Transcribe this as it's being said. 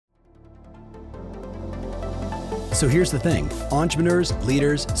So here's the thing, entrepreneurs,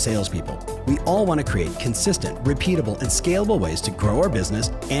 leaders, salespeople, we all want to create consistent, repeatable, and scalable ways to grow our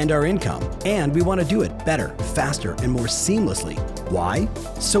business and our income. And we want to do it better, faster, and more seamlessly. Why?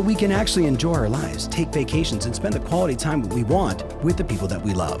 So we can actually enjoy our lives, take vacations, and spend the quality time we want with the people that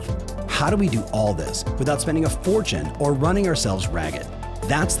we love. How do we do all this without spending a fortune or running ourselves ragged?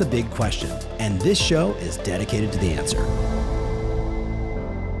 That's the big question, and this show is dedicated to the answer.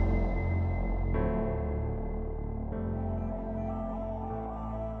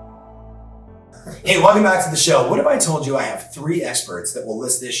 Hey, welcome back to the show. What if I told you I have 3 experts that will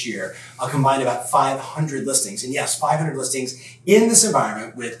list this year a combined about 500 listings? And yes, 500 listings in this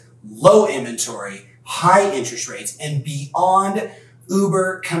environment with low inventory, high interest rates, and beyond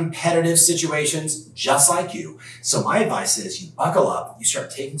uber competitive situations just like you. So my advice is you buckle up, you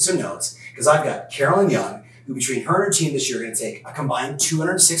start taking some notes, because I've got Carolyn Young, who between her and her team this year are going to take a combined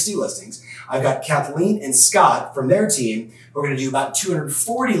 260 listings. I've got Kathleen and Scott from their team who are going to do about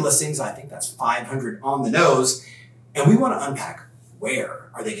 240 listings. I think that's 500 on the nose. And we want to unpack, where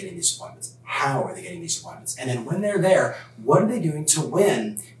are they getting these appointments? How are they getting these appointments? And then when they're there, what are they doing to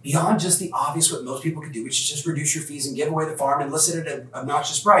win beyond just the obvious what most people can do, which is just reduce your fees and give away the farm and list it at an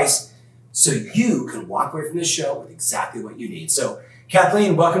obnoxious price so you can walk away from this show with exactly what you need. So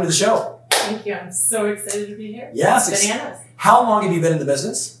Kathleen, welcome to the show. Thank you. I'm so excited to be here. Yes. Bananas. How long have you been in the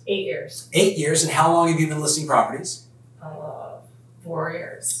business? 8 years. 8 years. And how long have you been listing properties? 4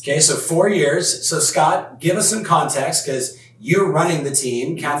 years. Okay, so 4 years. So Scott, give us some context because you're running the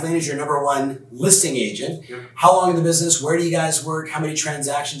team. Kathleen is your number one listing agent. Yep. How long in the business? Where do you guys work? How many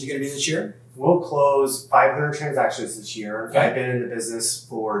transactions are you going to do this year? We'll close 500 transactions this year. Okay. I've been in the business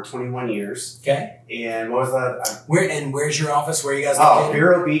for 21 years. Okay. And what was that? Where's your office? Where are you guys located?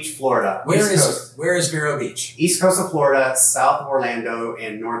 Vero Beach, Florida. Where is Vero Beach? East coast of Florida, south of Orlando,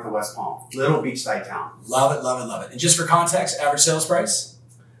 and north of West Palm. Little beachside town. Love it, love it, love it. And just for context, average sales price?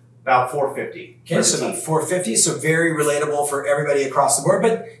 About $450. Okay, so about $450, so very relatable for everybody across the board,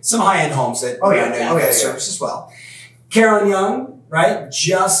 but some high-end homes that I know you guys service as well. Carolyn Young, right?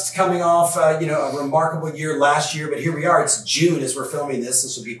 Just coming off, a remarkable year last year, but here we are. It's June as we're filming this.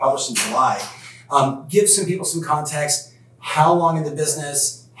 This will be published in July. Give some people some context. How long in the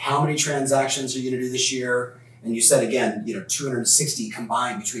business? How many transactions are you going to do this year? And you said again, 260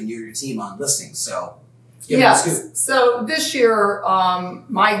 combined between you and your team on listings. So yes. So this year,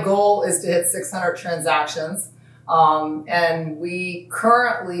 my goal is to hit 600 transactions. And we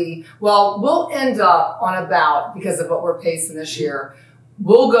currently, we'll end up on about, because of what we're pacing this year,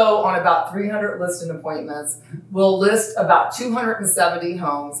 we'll go on about 300 listing appointments. We'll list about 270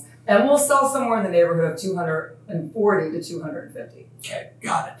 homes, and we'll sell somewhere in the neighborhood of 240 to 250. Okay,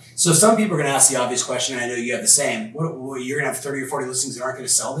 got it. So some people are going to ask the obvious question, and I know you have the same. What, you're going to have 30 or 40 listings that aren't going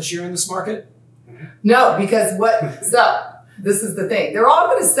to sell this year in this market? No, because so this is the thing. They're all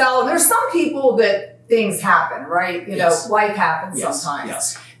going to sell. There's some people that things happen, right? Life happens sometimes.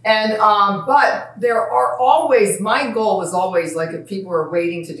 Yes. And, but there are always, my goal is always, like, if people are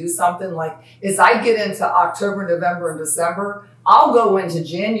waiting to do something, like, as I get into October, November, and December, I'll go into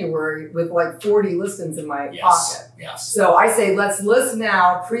January with like 40 listings in my pocket. Yes. So I say, let's list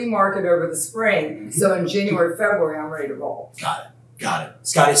now, pre-market over the spring. Mm-hmm. So in January, February, I'm ready to roll. Got it.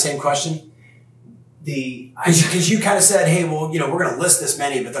 Scotty, same question? Because you kind of said, hey, well, we're going to list this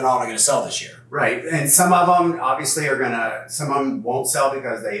many, but they're not all going to sell this year. Right. And some of them obviously some of them won't sell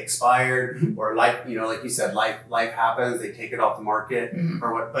because they expired or like you said, life happens. They take it off the market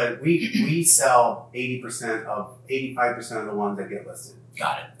or what, but we sell 85% of the ones that get listed.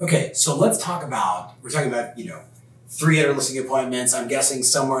 Got it. Okay. So let's talk about, we're talking about, 300 listing appointments. I'm guessing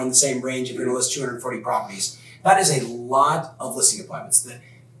somewhere in the same range if you're going to list 240 properties. That is a lot of listing appointments.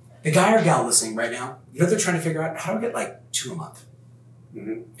 The guy or gal listening right now, they're trying to figure out, how do I get like 2 a month?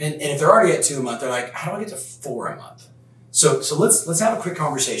 Mm-hmm. And if they're already at 2 a month, they're like, how do I get to 4 a month? So let's have a quick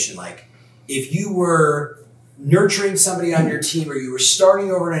conversation. Like, if you were nurturing somebody on your team or you were starting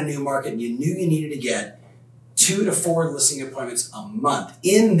over in a new market and you knew you needed to get 2 to 4 listing appointments a month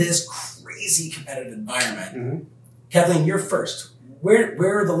in this crazy competitive environment, Kathleen, you're first. Where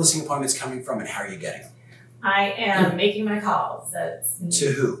are the listing appointments coming from and how are you getting them? I am making my calls.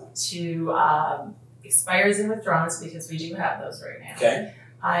 To who? To expires and withdrawns, because we do have those right now. Okay.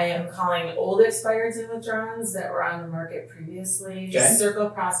 I am calling old expireds and withdrawns that were on the market previously, circle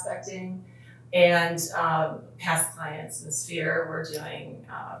prospecting, and past clients in the sphere. We're doing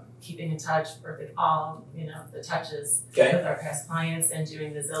keeping in touch, all the touches with our past clients, and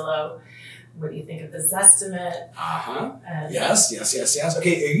doing the Zillow. What do you think of the Zestimate? Yes.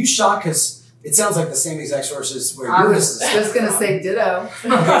 Okay, are you shocked? Because it sounds like the same exact sources where I was just going to say ditto.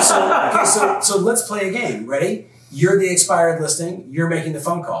 So let's play a game. Ready? You're the expired listing. You're making the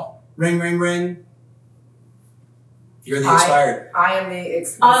phone call. Ring, ring, ring. You're the expired. I am the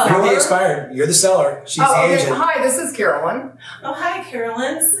expired. You're the expired. You're the seller. She's the agent. Hi, this is Carolyn. Oh, hi,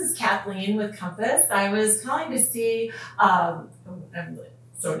 Carolyn. This is Kathleen with Compass. I was calling to see. I'm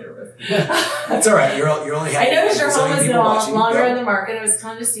so nervous. That's all right. You're only happy. I noticed your home is no longer in in the market. I was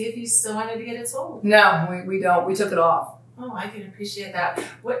calling to see if you still wanted to get it sold. No, we don't. We took it off. Oh, I can appreciate that.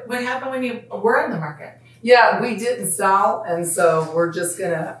 What happened when you were in the market? Yeah, we didn't sell, and so we're just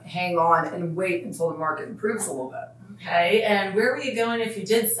gonna hang on and wait until the market improves a little bit. Okay, and where were you going if you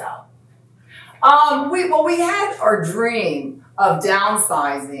did sell? We had our dream of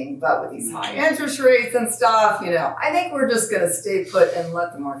downsizing, but with these high interest rates and stuff, I think we're just gonna stay put and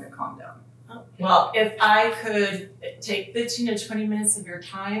let the market calm down. Well, if I could take 15 to 20 minutes of your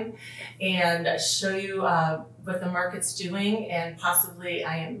time and show you what the market's doing, and possibly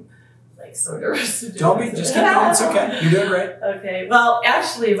I am so nervous to do Don't be, just keep going, it's okay. You're doing great. Okay, well,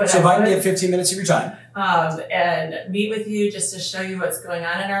 actually, So if I can get 15 minutes of your time. And meet with you just to show you what's going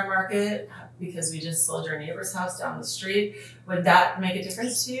on in our market, because we just sold your neighbor's house down the street. Would that make a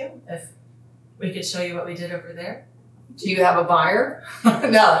difference to you if we could show you what we did over there? Do you have a buyer?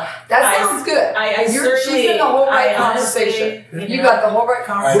 No, that sounds good. She's in the whole right conversation. You got the whole right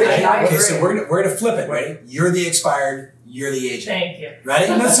conversation. Right, okay, so we're gonna flip it. Ready? You're the expired. You're the agent. Thank you. Ready?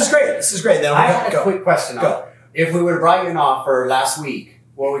 No, this is great. Then I had a quick question. Go. If we would have brought you an offer last week,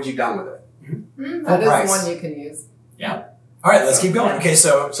 what would you done with it? That is one you can use. Yeah. All right, let's keep going. Okay,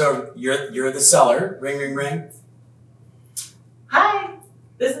 so you're the seller. Ring, ring, ring. Hi.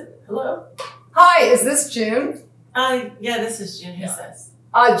 Hello. Hi, is this June? Yeah, this is June. Who's this?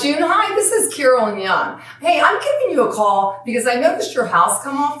 June, hi, this is Carolyn Young. Hey, I'm giving you a call because I noticed your house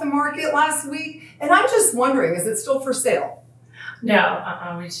come off the market last week, and I'm just wondering, is it still for sale?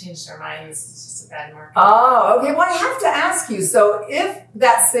 No, we changed our minds. It's just a bad market. Oh, okay. Well, I have to ask you, so if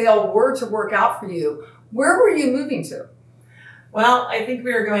that sale were to work out for you, where were you moving to? Well, I think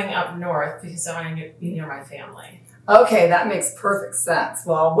we were going up north because I want to be near my family. Okay, that makes perfect sense.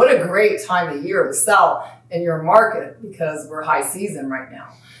 Well, what a great time of year to sell in your market because we're high season right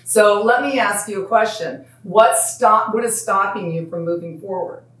now. So let me ask you a question. What is stopping you from moving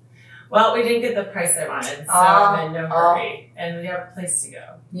forward? Well, we didn't get the price I wanted, so I'm in no hurry, and we have a place to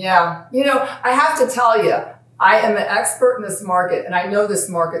go. Yeah. I have to tell you, I am an expert in this market, and I know this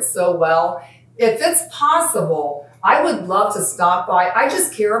market so well. If it's possible, I would love to stop by. I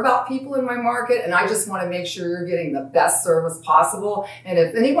just care about people in my market, and I just want to make sure you're getting the best service possible. And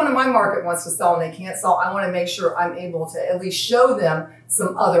if anyone in my market wants to sell and they can't sell, I want to make sure I'm able to at least show them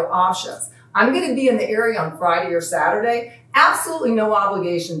some other options. I'm going to be in the area on Friday or Saturday. Absolutely no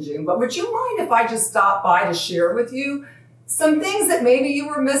obligation, June. But would you mind if I just stop by to share with you some things that maybe you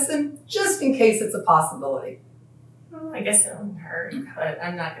were missing, just in case it's a possibility? I guess it wouldn't hurt, but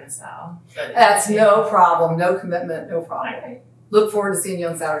I'm not going to sell. That's no problem. No commitment. No problem. Okay. Look forward to seeing you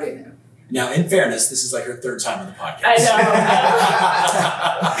on Saturday noon. Now, in fairness, this is like her third time on the podcast. I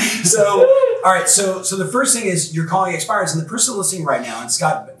know. All right. So the first thing is you're calling expireds, and the person listening right now, and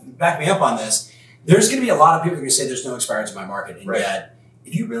Scott, back me up on this. There's going to be a lot of people who are going to say there's no expireds in my market, and yet,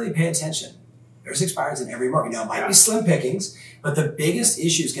 if you really pay attention, there's expireds in every market. Now, it might be slim pickings, but the biggest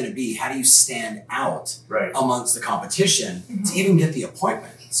issue is going to be how do you stand out amongst the competition to even get the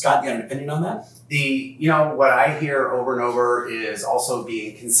appointment. Scott, you got an opinion on that? What I hear over and over is also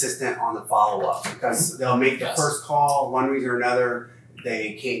being consistent on the follow-up, because they'll make the first call one reason or another.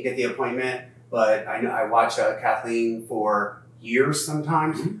 They can't get the appointment, but I know I watch Kathleen for years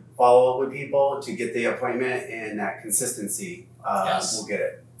sometimes follow up with people to get the appointment, and that consistency will get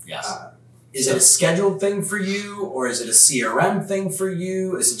it. Yes. Is it a scheduled thing for you, or is it a CRM thing for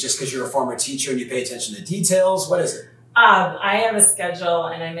you? Is it just because you're a former teacher and you pay attention to details? What is it? I have a schedule,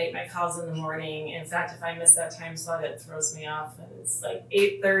 and I make my calls in the morning. In fact, if I miss that time slot, it throws me off. And it's like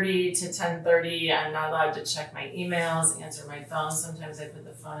 8:30 to 10:30. I'm not allowed to check my emails, answer my phone. Sometimes I put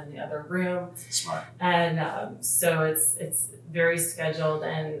the phone in the other room. Smart. And so it's very scheduled,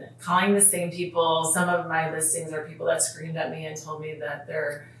 and calling the same people. Some of my listings are people that screamed at me and told me that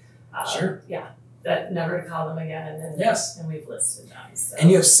they're that never to call them again, and we've listed them. So. And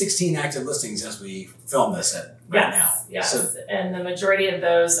you have 16 active listings as we film this right now. Yes, and the majority of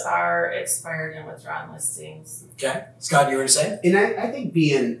those are expired and withdrawn listings. Okay. Scott, you were to say? And I think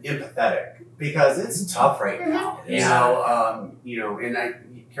being empathetic, because it's tough right now.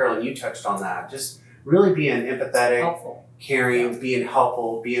 Carolyn, you touched on that. Just really being empathetic, helpful, caring, being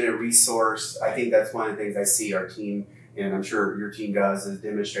helpful, being a resource. I think that's one of the things I see our team, and I'm sure your team does, is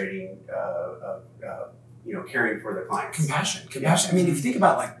demonstrating, caring for the clients. Compassion. I mean, if you think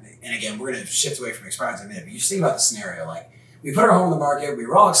about and again, we're going to shift away from expireds in a minute, but you just think about the scenario, like we put our home on the market, we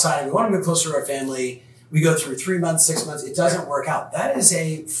were all excited, we want to move closer to our family, we go through 3 months, 6 months, it doesn't work out. That is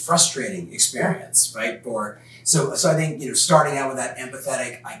a frustrating experience, right? So I think, starting out with that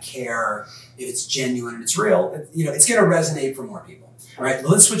empathetic, I care, if it's genuine and it's real, it's going to resonate for more people. All right,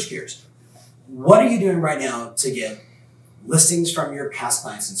 let's switch gears. What are you doing right now to get listings from your past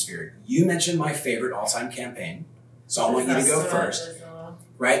clients in Sphere? You mentioned my favorite all-time campaign, so I want you to go first.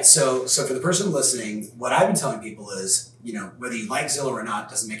 Right? So for the person listening, what I've been telling people is, whether you like Zillow or not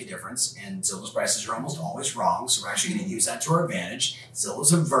doesn't make a difference, and Zillow's prices are almost always wrong, so we're actually going to use that to our advantage.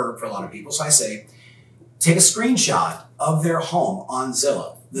 Zillow's a verb for a lot of people, so I say, take a screenshot of their home on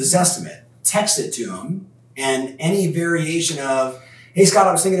Zillow, the Zestimate, text it to them, and any variation of, hey, Scott,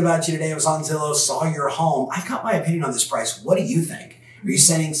 I was thinking about you today. I was on Zillow, saw your home. I've got my opinion on this price. What do you think? Are you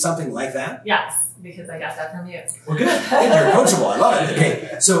sending something like that? Yes, because I got that from you. Well, good. You're coachable. I love it.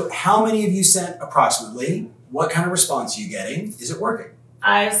 Okay, so how many of you sent approximately? What kind of response are you getting? Is it working?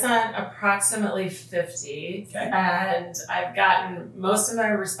 I've sent approximately 50, and I've gotten, most of my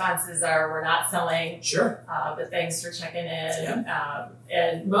responses are, we're not selling. Sure. But thanks for checking in.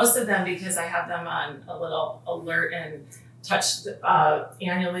 And most of them, because I have them on a little alert and touched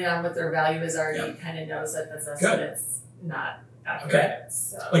annually on what their value is already, kind of knows that this estimate's not accurate. Okay.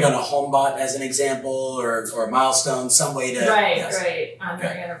 So. Like on a home bot as an example, or a milestone, some way to... Right, on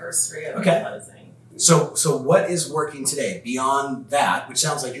their anniversary of closing. So what is working today beyond that, which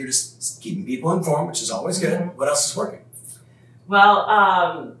sounds like you're just keeping people informed, which is always good. Mm-hmm. What else is working?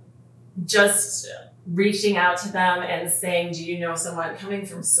 Well, just reaching out to them and saying, do you know someone coming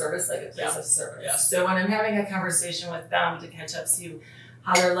from service, like a place of service? Yeah. So when I'm having a conversation with them to catch up, see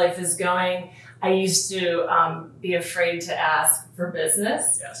how their life is going, I used to be afraid to ask for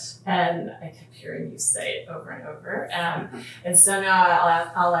business. Yes. And I kept hearing you say it over and over. And so now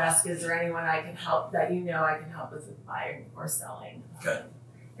I'll ask, is there anyone I can help that I can help with buying or selling? Good.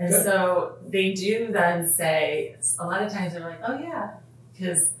 And so they do then say, a lot of times they're like, oh yeah,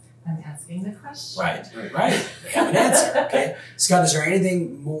 because I'm asking the question. Right. They have an answer. Okay. Scott, is there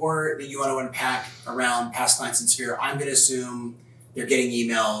anything more that you want to unpack around past clients in Sphere? I'm going to assume they're getting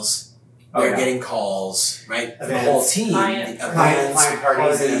emails. They're getting calls, right? The whole team, client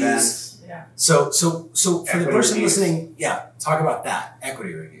parties and events. Yeah. So for the person listening, talk about that,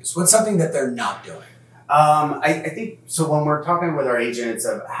 equity reviews. What's something that they're not doing? I think, so when we're talking with our agents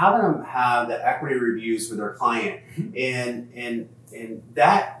of having them have the equity reviews with their client, and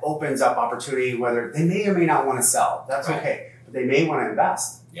that opens up opportunity, whether they may or may not want to sell. That's okay. But they may want to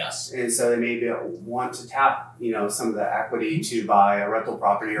invest. Yes. And so they may want to tap, some of the equity to buy a rental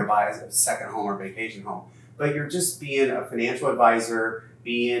property or buy a second home or vacation home. But you're just being a financial advisor,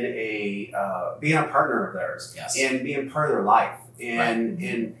 being a partner of theirs, and being part of their life. And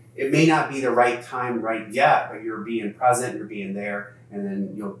it may not be the right time right yet, but you're being present, you're being there, and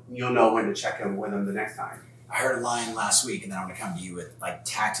then you'll know when to check in with them the next time. I heard a line last week, and then I'm going to come to you with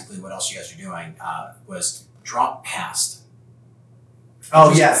tactically what else you guys are doing. Was drop past.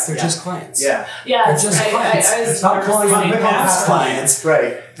 Oh, yes. They're just clients. Yeah, they're just clients. Stop calling them past clients.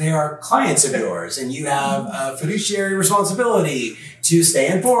 Right. They are clients of yours, and you have a fiduciary responsibility to stay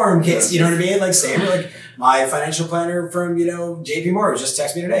informed. You know what I mean? Like my financial planner from JP Morgan just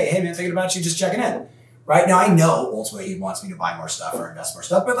texted me today. Hey man, thinking about you, just checking in. Right now, I know ultimately he wants me to buy more stuff or invest more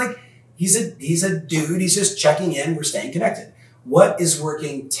stuff, but he's a dude. He's just checking in. We're staying connected. What is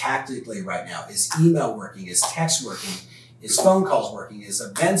working tactically right now? Is email working? Is text working? Is phone calls working? Is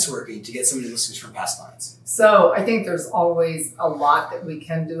events working to get somebody listings from past clients? So I think there's always a lot that we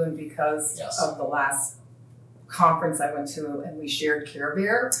can do, and because of the last conference I went to and we shared Care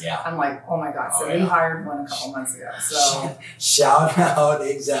Bear, I'm like, oh my God. So we hired one a couple months ago. So shout out,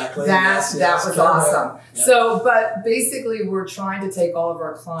 exactly. That was awesome. Yeah. So, but basically we're trying to take all of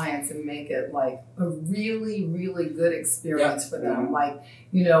our clients and make it like a really, really good experience for them. Mm-hmm. Like,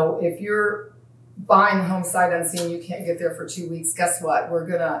 if you're buying the home sight unseen, you can't get there for 2 weeks. Guess what?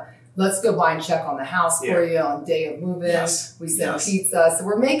 Let's go buy and check on the house for you on day of move-in. We send pizza. So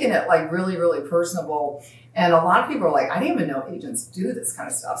we're making it like really, really personable. And a lot of people are like, I didn't even know agents do this kind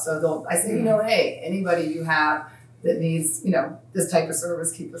of stuff. So I say, hey, anybody you have that needs, this type of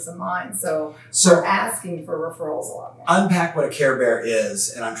service, keep us in mind. So we're asking for referrals a lot more. Unpack what a Care Bear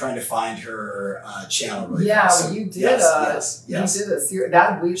is, and I'm trying to find her channel really fast. Well, you did. Yes. You did this. We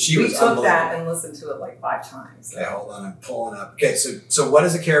took that and listened to it like 5 times. Okay, hold on. I'm pulling up. Okay, so what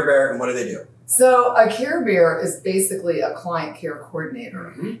is a Care Bear and what do they do? So a Care Bear is basically a client care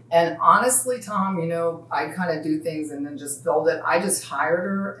coordinator. Mm-hmm. And honestly, Tom, I kind of do things and then just build it. I just hired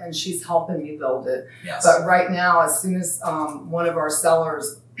her and she's helping me build it. Yes. But right now, as soon as one of our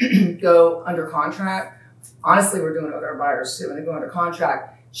sellers go under contract. Honestly, we're doing it with our buyers too. When they go under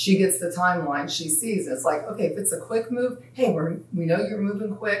contract, she gets the timeline. She sees it. It's like, okay, if it's a quick move, hey, we know you're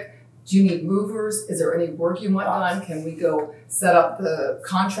moving quick. Do you need movers? Is there any work you want done? Can we go set up the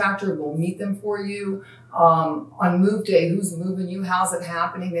contractor? We'll meet them for you. On move day, who's moving you? How's it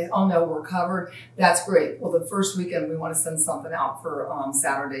happening? They, oh no, we're covered. That's great. Well, the first weekend we want to send something out for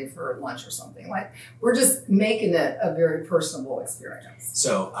Saturday for lunch or something. Like, we're just making it a very personable experience.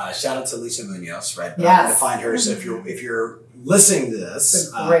 So shout out to Lisa Munoz, right? Yes. To find her. So if you're listening to this,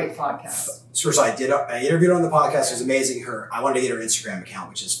 it's a great podcast. First, I interviewed her on the podcast. It was amazing. I wanted to get her Instagram account,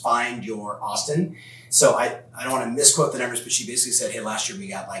 which is Find Your Austin. So I don't want to misquote the numbers, but she basically said, hey, last year we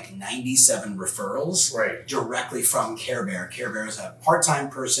got like 97 referrals directly from Care Bear. Care Bear is a part-time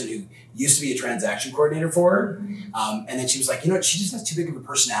person who used to be a transaction coordinator for her. And then she was like, you know what? She just has too big of a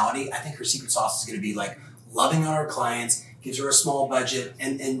personality. I think her secret sauce is going to be like loving on her clients, gives her a small budget,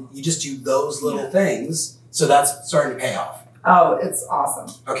 and you just do those little things. So that's starting to pay off. Oh, it's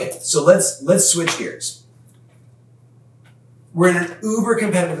awesome. Okay, so let's switch gears. We're in an uber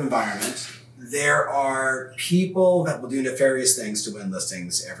competitive environment. There are people that will do nefarious things to win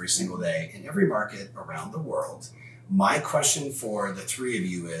listings every single day in every market around the world. My question for the three of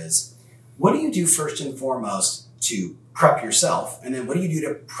you is, what do you do first and foremost to prep yourself? And then what do you do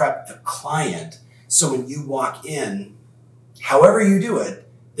to prep the client so when you walk in, however you do it,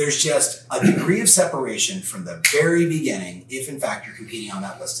 there's just a degree of separation from the very beginning if in fact you're competing on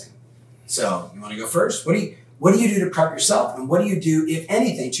that listing. So you want to go first? What do you do to prep yourself, and what do you do, if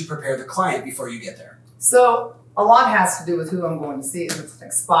anything, to prepare the client before you get there? So a lot has to do with who I'm going to see. If it's an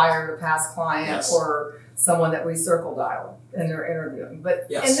expired, a past client, or someone that we circle dial and they're interviewing. But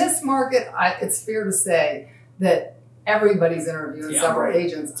in this market, it's fair to say that everybody's interviewing several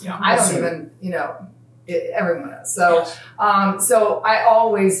agents. Yeah. I don't even, everyone is. So, so I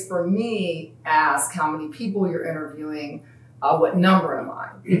always, for me, ask how many people you're interviewing. What number am I?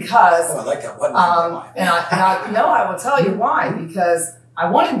 Because I like that. What number am I? And I will tell you why. Because I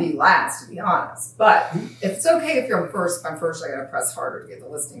want to be last, to be honest. But if it's okay if I'm first, I got to press harder to get the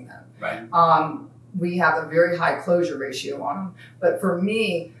listing done. Right. We have a very high closure ratio on them. But for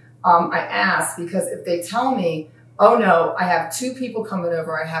me, I ask because if they tell me, oh no, I have 2 people coming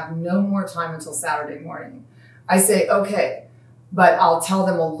over, I have no more time until Saturday morning. I say, okay. But I'll tell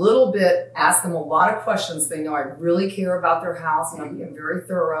them a little bit, ask them a lot of questions. They know I really care about their house and I'm being very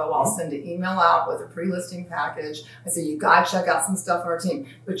thorough. I'll send an email out with a pre-listing package. I say, you got to check out some stuff on our team,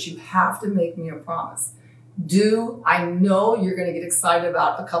 but you have to make me a promise. I know you're going to get excited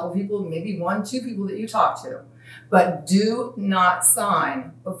about a couple people, maybe 1, 2 people that you talk to, but do not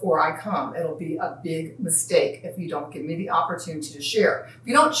sign before I come. It'll be a big mistake if you don't give me the opportunity to share. If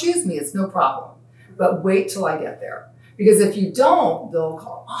you don't choose me, it's no problem, but wait till I get there. Because if you don't, they'll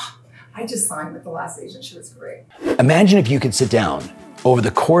call, I just signed with the last agent. She was great. Imagine if you could sit down over the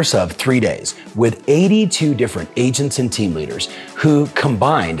course of 3 days with 82 different agents and team leaders who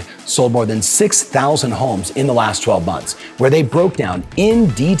combined sold more than 6,000 homes in the last 12 months, where they broke down in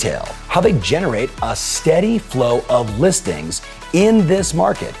detail how they generate a steady flow of listings in this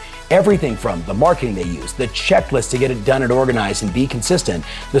market. Everything from the marketing they use, the checklist to get it done and organized and be consistent,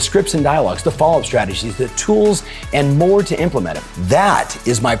 the scripts and dialogues, the follow-up strategies, the tools, and more to implement it. That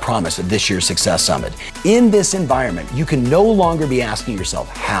is my promise of this year's Success Summit. In this environment, you can no longer be asking yourself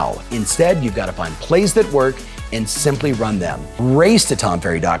how. Instead, you've got to find plays that work and simply run them. Race to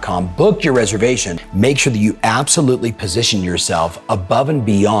tomferry.com, book your reservation. Make sure that you absolutely position yourself above and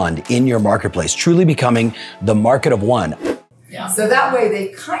beyond in your marketplace, truly becoming the market of one. Yeah. So that way they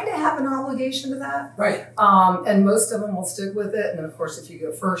kind of have an obligation to that. Right. And most of them will stick with it. And then of course, if you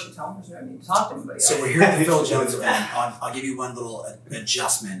go first, you tell them there's no need to talk to anybody else. So we're here at the Phil Jones event. I'll give you one little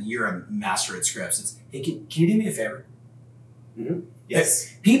adjustment. You're a master at scripts. It's, hey, can you do me a favor? Mm-hmm.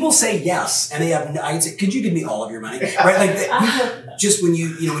 Yes. People say yes, and they have. I can say, could you give me all of your money? Right? Like just when you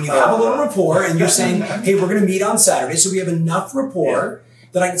have a little rapport, and you're saying, hey, we're going to meet on Saturday, so we have enough rapport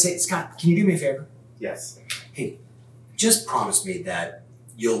that I can say, Scott, can you do me a favor? Yes. Hey, just promise me that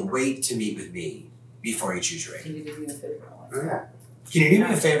you'll wait to meet with me before you choose your agent. Can you do me a favor? Okay. Can you do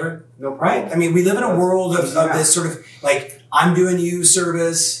me a favor? No problem. Right? I mean, we live in a world of this sort of like, I'm doing you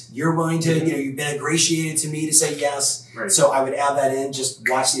service, you're willing to, you've been ingratiated to me to say yes. Right. So I would add that in, just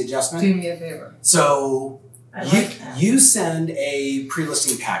watch the adjustment. Do me a favor. So you send a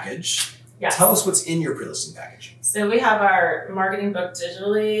pre-listing package. Yes. Tell us what's in your pre-listing package. So we have our marketing book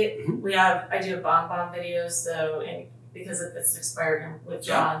digitally. Mm-hmm. I do a bomb video, so because if it's expired and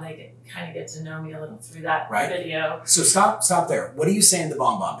withdrawn, they kind of get to know me a little through that video. So stop there. What do you say in the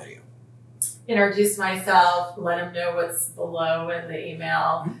bomb video? introduce myself, let them know what's below in the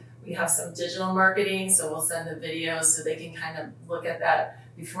email. We have some digital marketing, so we'll send the videos so they can kind of look at that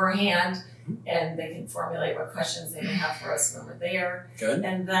beforehand, and they can formulate what questions they may have for us when we're there. Good.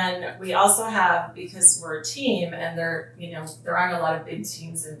 And then we also have, because we're a team, and there aren't a lot of big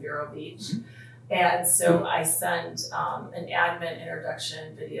teams in Vero Beach. And so I send an admin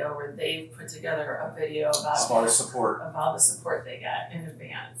introduction video where they put together a video about all the support they get in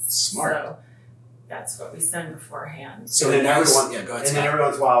advance. Smart. So that's what we send beforehand. So then every every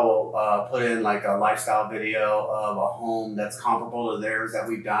once in a while we'll put in like a lifestyle video of a home that's comparable to theirs that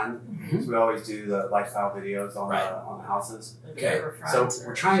we've done. So we always do the lifestyle videos on the houses. Okay. So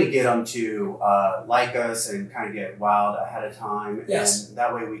we're trying to get them to like us and kind of get wowed ahead of time. Yes. And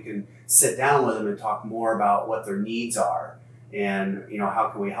that way we can sit down with them and talk more about what their needs are and, how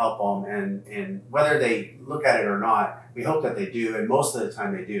can we help them, and whether they look at it or not, we hope that they do, and most of the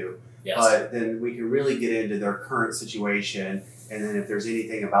time they do. Yes. But then we can really get into their current situation, and then if there's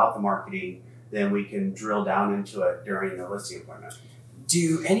anything about the marketing, then we can drill down into it during the listing appointment.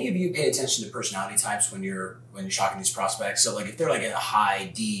 Do any of you pay attention to personality types when you're talking to these prospects? So like if they're like a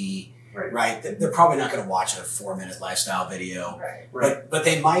high D, right, they're probably not going to watch a 4-minute lifestyle video. Right. But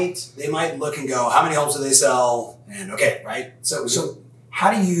they might look and go, how many homes do they sell? And okay, right. So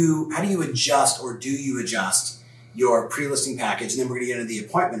how do you adjust, or do you adjust your pre-listing package? And then we're going to get into the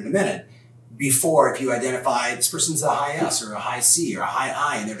appointment in a minute. Before, if you identify this person's a high S or a high C or a high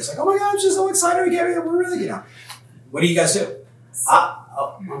I, and they're just like, oh my God, I'm just so excited. We're really, what do you guys do?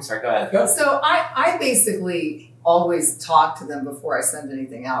 I'm sorry, go ahead. Go. So I basically always talk to them before I send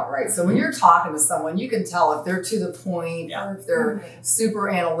anything out, right? So when you're talking to someone, you can tell if they're to the point or if they're super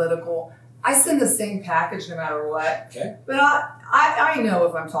analytical. I send the same package no matter what. Okay. But I know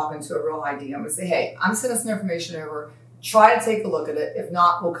if I'm talking to a real high D, I'm going to say, hey, I'm sending some information over. Try to take a look at it. If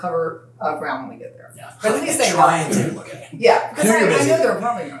not, we'll cover ground when we get there. Yeah. But at least they try and take a look at it. Yeah, because I you're busy. know they're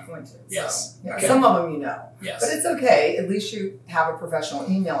probably not going to. Yes. So, Okay. Some of them Yes. But it's okay. At least you have a professional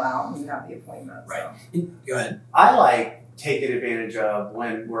email out and you have the appointment. Right. So. Go ahead. I like taking advantage of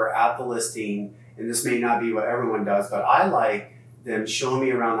when we're at the listing, and this may not be what everyone does, but I like them showing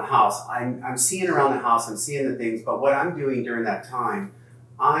me around the house. I'm seeing around the house, I'm seeing the things, but what I'm doing during that time,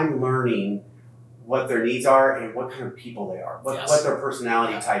 I'm learning what their needs are and what kind of people they are, what their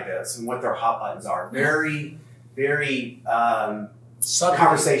personality type is, and what their hot buttons are. Very, very subtle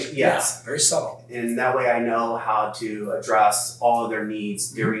conversation. Yes, very subtle. And that way I know how to address all of their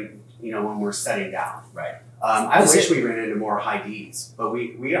needs during, when we're setting down. Right. I wish we ran into more high Ds, but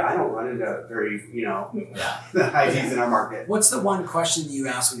I don't run into very, the high Ds in our market. What's the one question that you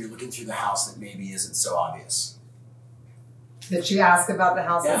ask when you're looking through the house that maybe isn't so obvious? That you ask about the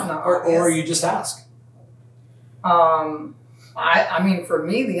house is not obvious. Or you just ask. I mean, for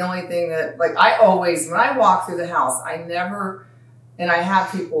me, the only thing that, like, I always, when I walk through the house, I never, and I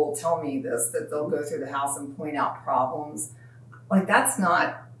have people tell me this, that they'll go through the house and point out problems. Like, that's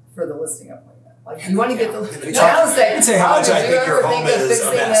not for the listing appointment. Like, you want to get the, I don't say how much I did you think your ever home think of is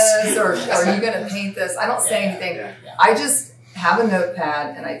a fixing mess. this, or are you going to paint this? I don't say anything. Yeah. I just have a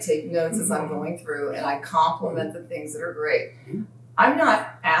notepad and I take notes as I'm going through, and I compliment the things that are great. I'm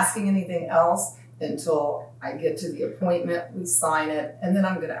not asking anything else until I get to the appointment, we sign it, and then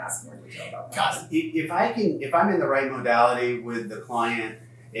I'm going to ask more detail about that. Got it. If I'm in the right modality with the client,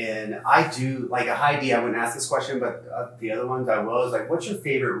 and I do, like a high D, I wouldn't ask this question, but the other ones I will, is like, what's your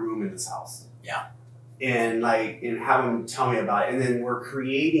favorite room in this house? Yeah. And have them tell me about it. And then we're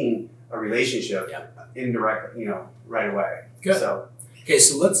creating a relationship indirectly, right away. Good. So, okay,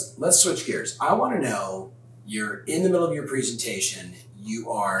 so let's switch gears. I want to know, you're in the middle of your presentation, you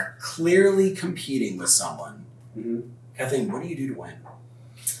are clearly competing with someone. Kathleen, what do you do to win?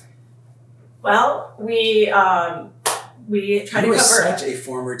 Well, we try to You cover. are such a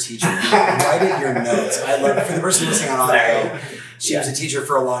former teacher. You write your notes. I love it. For the person listening on audio, she was a teacher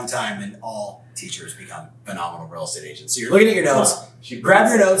for a long time, and all teachers become phenomenal real estate agents. So you're looking at your notes, grab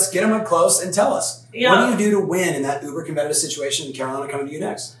your notes, get them up close, and tell us. What do you do to win in that uber competitive situation? Carolyn, coming to you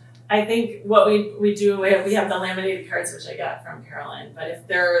next. I think what we do, we have the laminated cards, which I got from Carolyn, but if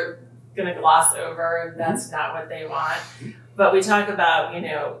they're going to gloss over, that's not what they want. But we talk about,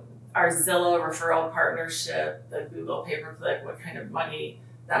 our Zillow referral partnership, the Google pay-per-click, what kind of money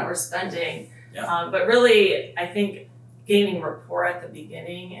that we're spending. But really, I think gaining rapport at the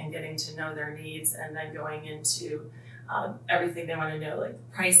beginning and getting to know their needs, and then going into everything they want to know, like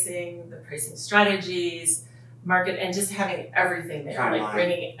the pricing strategies, market, and just having everything there, like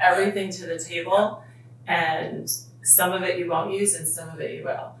bringing everything to the table. And some of it you won't use and some of it you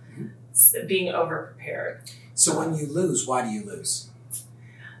will. So being over prepared. So when you lose, why do you lose?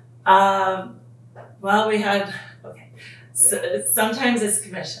 Well, we had, so, sometimes it's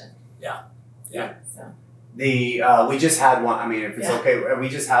commission. Yeah. Yeah. So. We just had one, I mean, if it's okay, we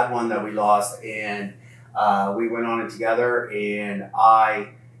just had one that we lost, and we went on it together, and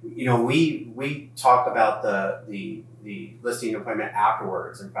we talked about the listing appointment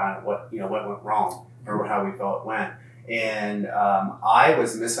afterwards and found out what went wrong or how we felt it went. And I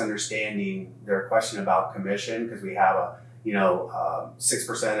was misunderstanding their question about commission, because we have a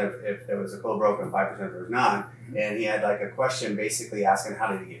 6% if there was a co-broker and 5% if there was none. And he had like a question basically asking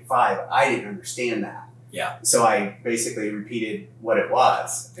how did he get 5. I didn't understand that. Yeah. So I basically repeated what it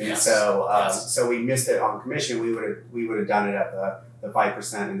was, and so we missed it on commission. We would have done it at the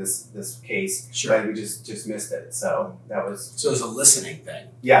 5% in this case, Sure. but we just missed it. So that was. So it was a listening thing.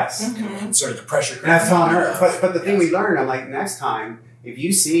 Yes. Mm-hmm. And sort of the pressure. And I was telling her, but the thing we learned, I'm like, next time if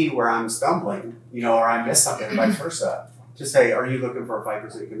you see where I'm stumbling, or I miss something, and vice versa, just say, are you looking for a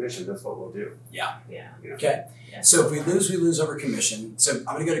 5% commission? That's what we'll do. Yeah. Okay. Yeah. So if we lose over commission. So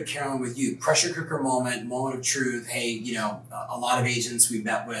I'm going to go to Carolyn with you. Pressure cooker moment of truth. Hey, a lot of agents we've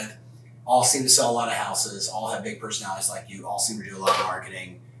met with all seem to sell a lot of houses, all have big personalities like you, all seem to do a lot of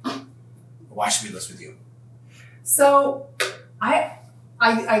marketing. Why should we list with you? So I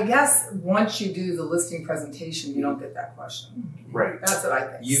guess once you do the listing presentation, you don't get that question. Right. That's what I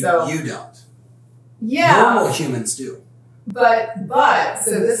think. You don't. Yeah. Normal humans do. But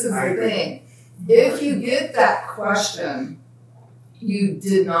so this is the thing. If you get that question, you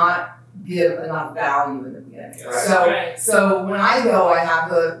did not give enough value in the beginning. Yes. So when I go, I have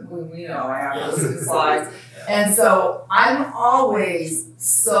the listing slides. And so I'm always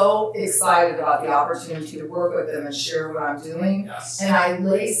so excited about the opportunity to work with them and share what I'm doing. Yes. And I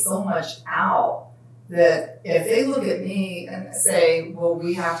lay so much out that if they look at me and say, well,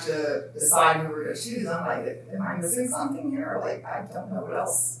 we have to decide who we're going to choose, I'm like, am I missing something here? Like, I don't know what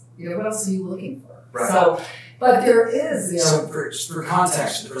else. What else are you looking for? Right. So, but there is, So for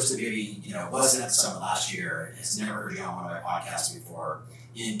context, the person that maybe, wasn't at the summit last year, has never heard you on one of my podcasts before.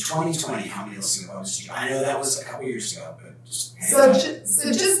 In 2020, how many listing appointments did you? I know that was a couple years ago, but just.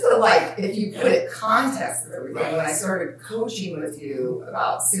 Just the, if you put it context of everything, right. When I started coaching with you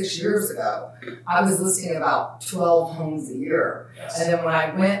about 6 years ago, I was listing about 12 homes a year. Yes. And then when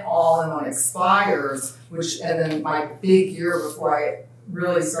I went all in on expires, and then my big year before I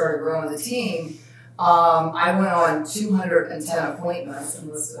really started growing the team, I went on 210 appointments and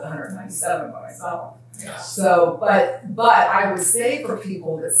listed 197 by myself. Yes. So, but I would say for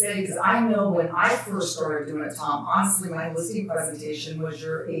people that say, because I know when I first started doing it, Tom, honestly, my listing presentation was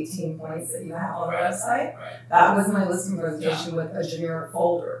your 18 points that you have on the website. Right. That was my listing presentation with a generic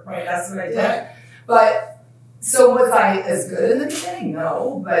folder. Right, that's what I did. Right. But so was I as good in the beginning?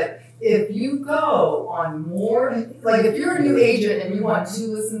 No, but if you go on more, if you're a new agent and you want 2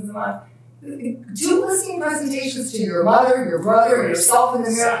 listings a month, do listing presentations to your mother, your brother, yourself in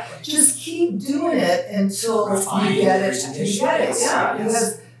the mirror. Exactly. Just keep doing it until you get it. Yeah.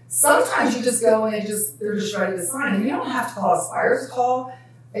 Because sometimes you just go and they're just ready to sign, and you don't have to call expires. Call,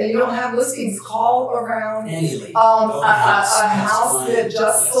 and you don't have listings. Call around Any a house that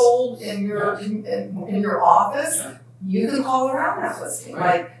just sold in your office. Yeah. You can call around that listing.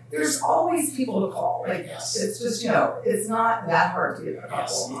 Right. There's always people to call. Yes. It's just, it's not that hard to get a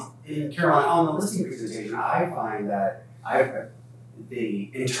couple. And Caroline, on the listing presentation, I find that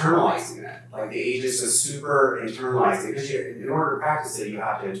the internalizing it, the agents is super internalizing, because in order to practice it, you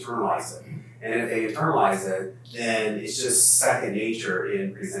have to internalize it. And if they internalize it, then it's just second nature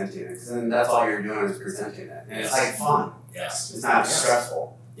in presenting it. Because then that's all you're doing is presenting it. And it's fun. Yes. It's not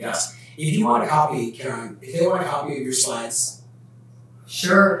stressful. Yes. If you want a copy, Karen, if they want a copy of your slides,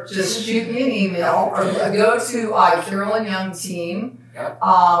 sure, just shoot me an email or go to Carolyn Young Team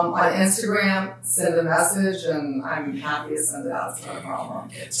on Instagram, send a message, and I'm happy to send it out. It's not a problem.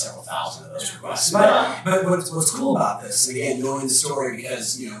 Get several thousand of those requests. But what's cool about this, again, knowing the story,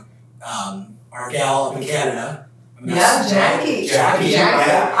 because our gal up in Canada. Jackie.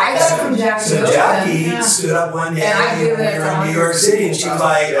 Yeah. I got it from Jackie. So Jackie stood up one day here in New York City, and she was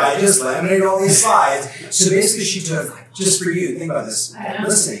like, I just laminated all these slides. So basically she took, just for you, think about this,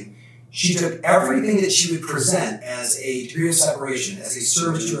 listening, she took everything that she would present as a degree of separation, as a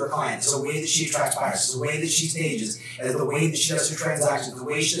service to her client, as a way that she attracts buyers, as a way that she stages, as the way that she does her transactions, the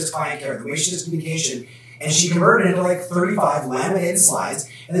way she does client care, the way she does communication. And she converted it into 35 laminated slides,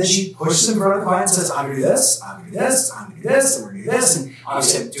 and then she pushes them in front of the client and says, I'm going to do this, I'm going to do this, I'm going to do this, and we're going to do this. And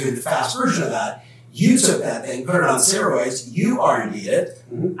obviously I'm doing the fast version of that. You took that thing, put it on steroids, you R&D'd it.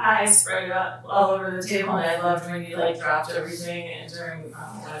 I spread it up all over the table, and I loved when you like dropped everything and during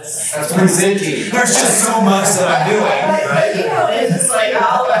that's presenting. There's just so much that I'm doing, right? You know, it's just like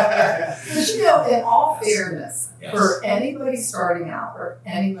all over. But you know, in all fairness, Yes. for anybody starting out or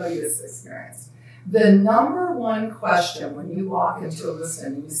anybody that's experienced, the number one question when you walk into a listing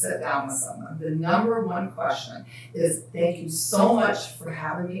and you sit down with someone, the number one question is, thank you so much for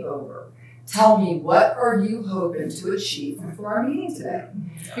having me over. Tell me, what are you hoping to achieve for our meeting today?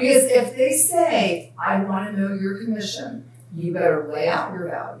 Because if they say, I want to know your commission, you better lay out your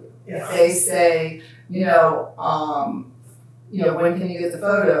value. If they say, when can you get the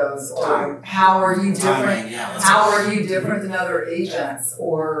photos, or how are you different? How are you different than other agents?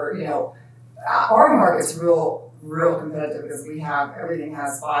 Or our market's real competitive because everything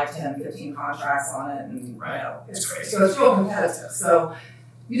has 5, 10, 15 contracts on it, and it's crazy. So it's real competitive. So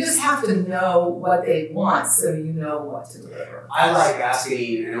you just have to know what they want so you know what to deliver. I like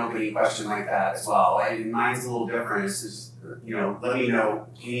asking an opening question like that as well. And mine's a little different. It's just, let me know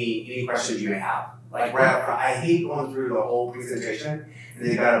any questions you may have. Like right up front, I hate going through the whole presentation and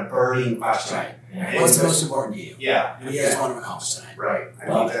they've got a burning question. Right. What's the most important to you? Yeah. What do you guys want to accomplish tonight? Right. I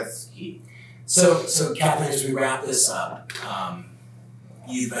think that's key. So Kathleen, as we wrap this up,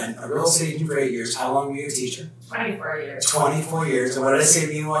 you've been a real estate agent for 8 years. How long were you a teacher? 24 years. 24 years. And what did I say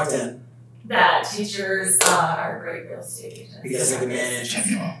when you walked in? That teachers are great real estate agents. Because they can manage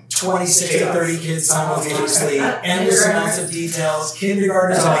 26 to 30 kids simultaneously, endless amounts of details,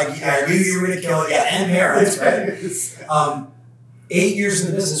 kindergartners are like, I knew you were going to kill it, and parents, right? 8 years in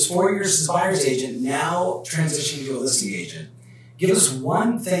the business, 4 years as a buyer's agent, now transitioning to a listing agent. Give us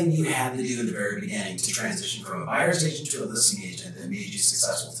one thing you had to do in the very beginning to transition from a buyer's agent to a listing agent that made you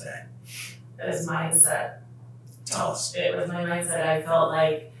successful today. It was mindset. Tell us. It was my mindset. I felt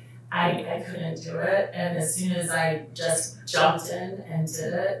like I couldn't do it, and as soon as I just jumped in and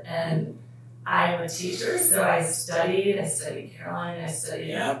did it, and I'm a teacher, so I studied Carolyn, I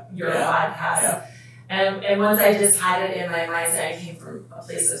studied your podcast, and once I just had it in my mindset, I came from a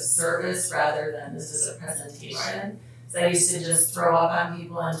place of service rather than this is a presentation. So I used to just throw up on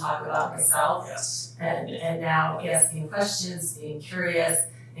people and talk about myself, and now asking questions, being curious,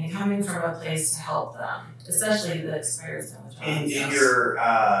 and coming from a place to help them, especially the experienced on the job. In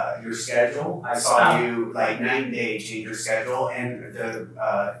your schedule, I saw you like 9 days change your schedule, and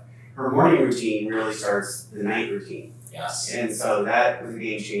her morning routine really starts the night routine. Yes. And so that was a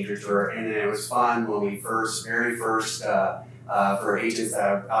game changer to her. And then it was fun when we very first for agents that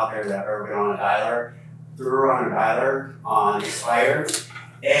are out there that are on a dialer, threw her on a dialer on expired,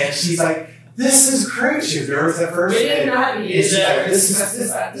 and she's like, this is crazy. She was nervous at first. We did not use it. Like, this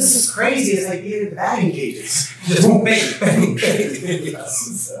is crazy. It's like being in the batting cages. But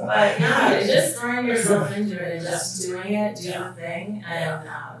yeah, just throwing yourself into it and just doing it, do the thing, and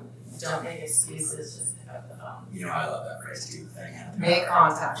don't make excuses, just pick up the phone. I love that phrase, do the thing. Make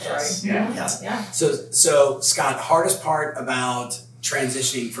contact, Yes. right? Yeah. So Scott, hardest part about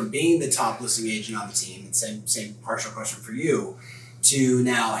transitioning from being the top listing agent on the team, and same partial question for you, to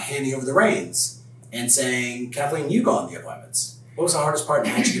now handing over the reins and saying, Kathleen, you go on the appointments. What was the hardest part, and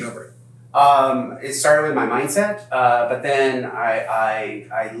how'd you get over it? It started with my mindset, but then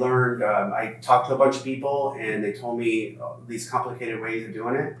I learned, I talked to a bunch of people and they told me these complicated ways of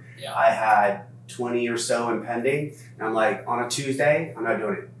doing it. Yeah. I had 20 or so impending, and I'm like, on a Tuesday, I'm not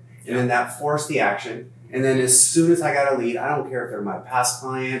doing it. And then that forced the action. And then as soon as I got a lead, I don't care if they're my past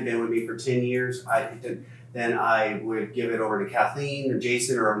client, been with me for 10 years, then I would give it over to Kathleen or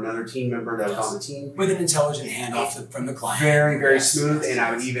Jason or another team member that was on the team. With an intelligent handoff from the client. Very, very smooth. And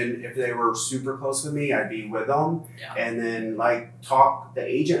I would even, if they were super close with me, I'd be with them. Yeah. And then talk the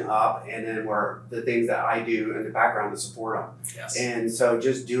agent up, and then were the things that I do in the background to support them. Yes. And so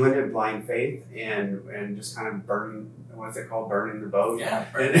just doing it blind faith and just kind of burning the boat. Yeah.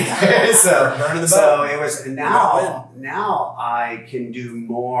 Burning the boat. So it was now I can do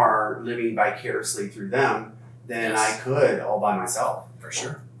more living vicariously through them than I could all by myself. For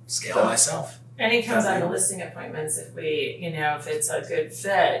sure. Scale myself. And it comes out of listing appointments if if it's a good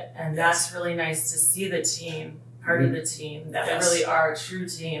fit, and that's really nice to see the team, part of the team, that we really are a true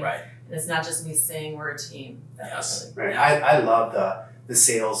team. Right. And it's not just me saying we're a team. Yes. Right. I love the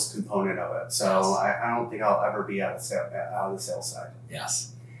sales component of it. So I don't think I'll ever be out of the sales side.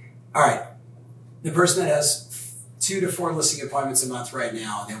 Yes. All right. The person that has 2 to 4 listing appointments a month right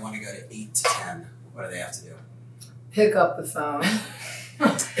now, they want to go to 8 to 10. What do they have to do? Pick up the phone.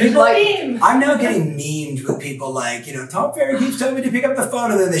 I'm now getting memed with people like, Tom Ferry keeps telling me to pick up the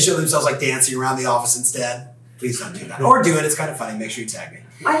phone, and then they show themselves like dancing around the office instead. Please don't do that. Or do it. It's kind of funny. Make sure you tag me.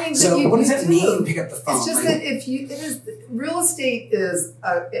 I think So that what does that mean? Pick up the phone. It's just that real estate is,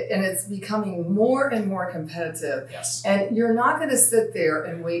 and it's becoming more and more competitive. Yes. And you're not going to sit there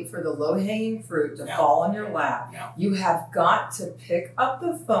and wait for the low-hanging fruit to fall in your lap. No. You have got to pick up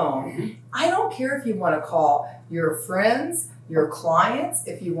the phone. Mm-hmm. I don't care if you want to call your friends, your clients,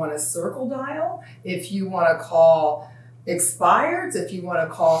 if you want to circle dial, if you want to call expireds, if you want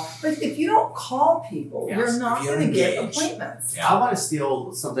to call, but if you don't call people, you're not going to get appointments. Yeah. I want to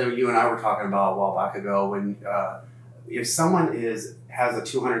steal something you and I were talking about a while back ago. When if someone has a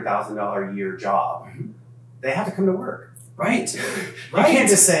 $200,000 a year job, they have to come to work. Right. You can't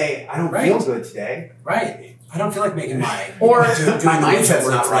just say, I don't feel good today. Right. I don't feel like making my or doing my mindset's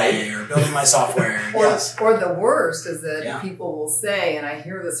not right, or building my software. Or the worst is that people will say, and I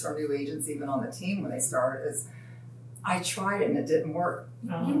hear this from new agents even on the team when they start, is I tried it and it didn't work.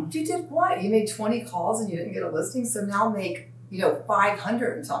 You did what? You made 20 calls and you didn't get a listing, so now make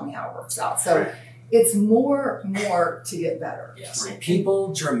 500 and tell me how it works out. So it's more to get better. Yes.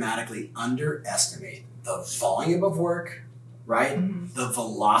 People dramatically underestimate the volume of work, right? Mm-hmm. The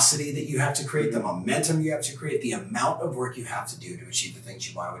velocity that you have to create, the momentum you have to create, the amount of work you have to do to achieve the things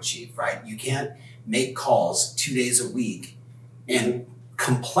you want to achieve, right? You can't make calls 2 days a week and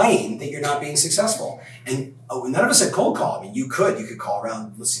complain that you're not being successful. And none of us said cold call. I mean, you could call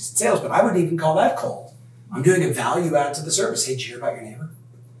around listings and sales, but I wouldn't even call that cold. I'm doing a value add to the service. Hey, did you hear about your neighbor?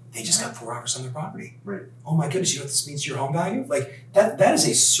 They just got 4 offers on their property. Right. Oh my goodness, you know what this means to your home value? Like that is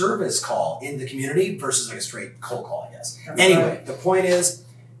a service call in the community versus like a straight cold call, I guess. Anyway, the point is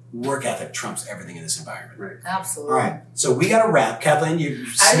work ethic trumps everything in this environment. Right. Absolutely. All right. So we got to wrap. Kathleen, you're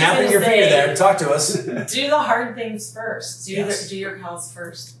snapping your finger there. Talk to us. Do the hard things first. Do your calls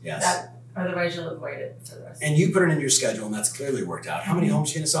first. Yes. Otherwise you'll avoid it for the rest. And you put it in your schedule and that's clearly worked out. How many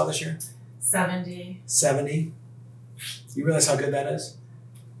homes are you going to sell this year? 70. 70? You realize how good that is?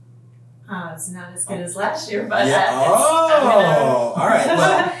 It's not as good as last year, but all right.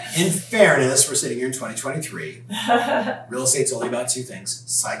 Well, in fairness, we're sitting here in 2023. Real estate's only about 2 things: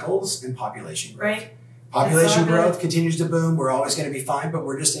 cycles and population growth. Right. Population growth continues to boom. We're always going to be fine, but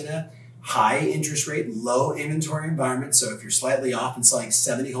we're just in a high interest rate, low inventory environment. So if you're slightly off and selling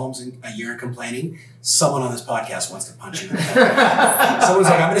 70 homes a year and complaining, someone on this podcast wants to punch you in the head. Someone's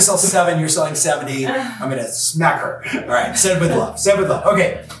like, I'm going to sell 7, you're selling 70. I'm going to smack her. All right. Said with love. Said with love.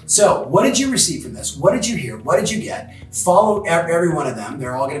 Okay. So what did you receive from this? What did you hear? What did you get? Follow every one of them.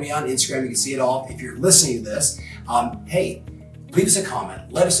 They're all going to be on Instagram. You can see it all. If you're listening to this, hey, leave us a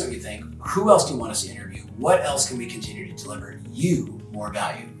comment. Let us know what you think. Who else do you want us to interview? What else can we continue to deliver you more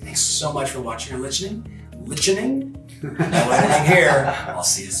value? Thanks so much for watching or listening. No editing here. I'll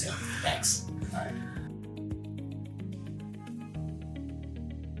see you soon. Thanks. All right.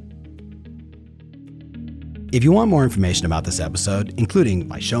 If you want more information about this episode, including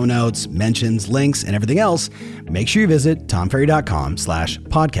my show notes, mentions, links, and everything else, make sure you visit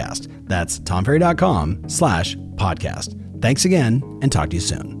tomferry.com/podcast. That's tomferry.com/podcast. Thanks again, and talk to you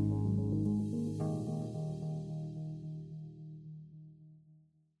soon.